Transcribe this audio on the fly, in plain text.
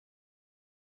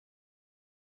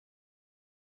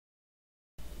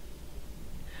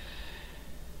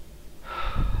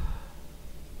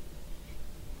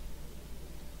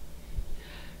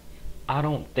I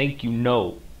don't think you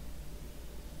know.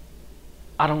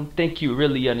 I don't think you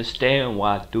really understand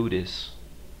why I do this.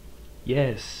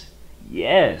 Yes,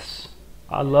 yes,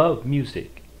 I love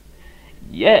music.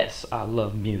 Yes, I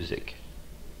love music.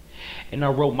 And I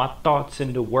wrote my thoughts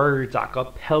into words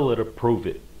acapella to prove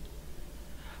it.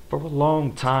 For a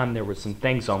long time there were some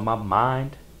things on my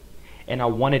mind, and I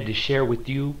wanted to share with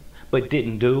you, but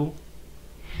didn't do.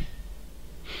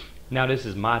 Now this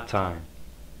is my time.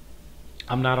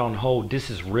 I'm not on hold, this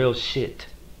is real shit.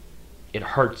 It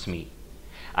hurts me.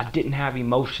 I didn't have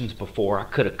emotions before. I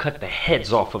could have cut the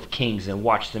heads off of kings and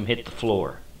watched them hit the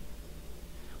floor.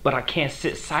 But I can't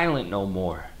sit silent no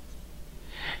more.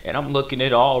 And I'm looking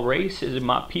at all races and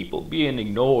my people being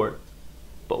ignored.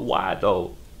 But why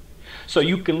though? So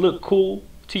you can look cool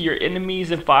to your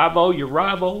enemies and 5-0 your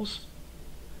rivals?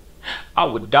 I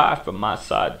would die for my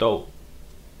side though.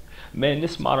 Man,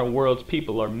 this modern world's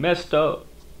people are messed up.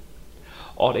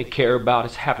 All they care about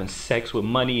is having sex with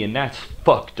money, and that's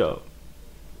fucked up.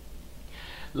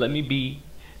 Let me be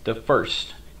the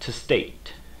first to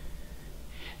state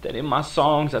that in my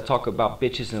songs I talk about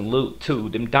bitches and loot too.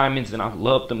 Them diamonds and I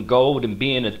love them gold and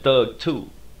being a thug too.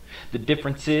 The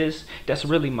difference is, that's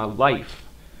really my life.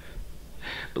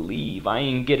 Believe I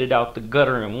ain't get it out the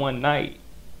gutter in one night.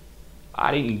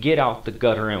 I didn't get out the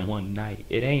gutter in one night.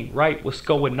 It ain't right what's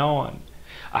going on.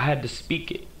 I had to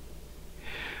speak it.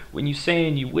 When you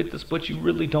saying you with us but you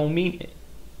really don't mean it.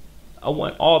 I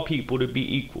want all people to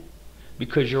be equal.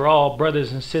 Because you're all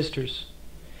brothers and sisters.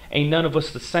 Ain't none of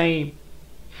us the same.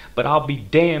 But I'll be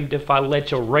damned if I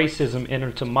let your racism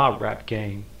enter to my rap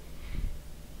game.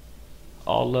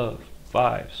 All love.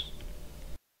 Vibes.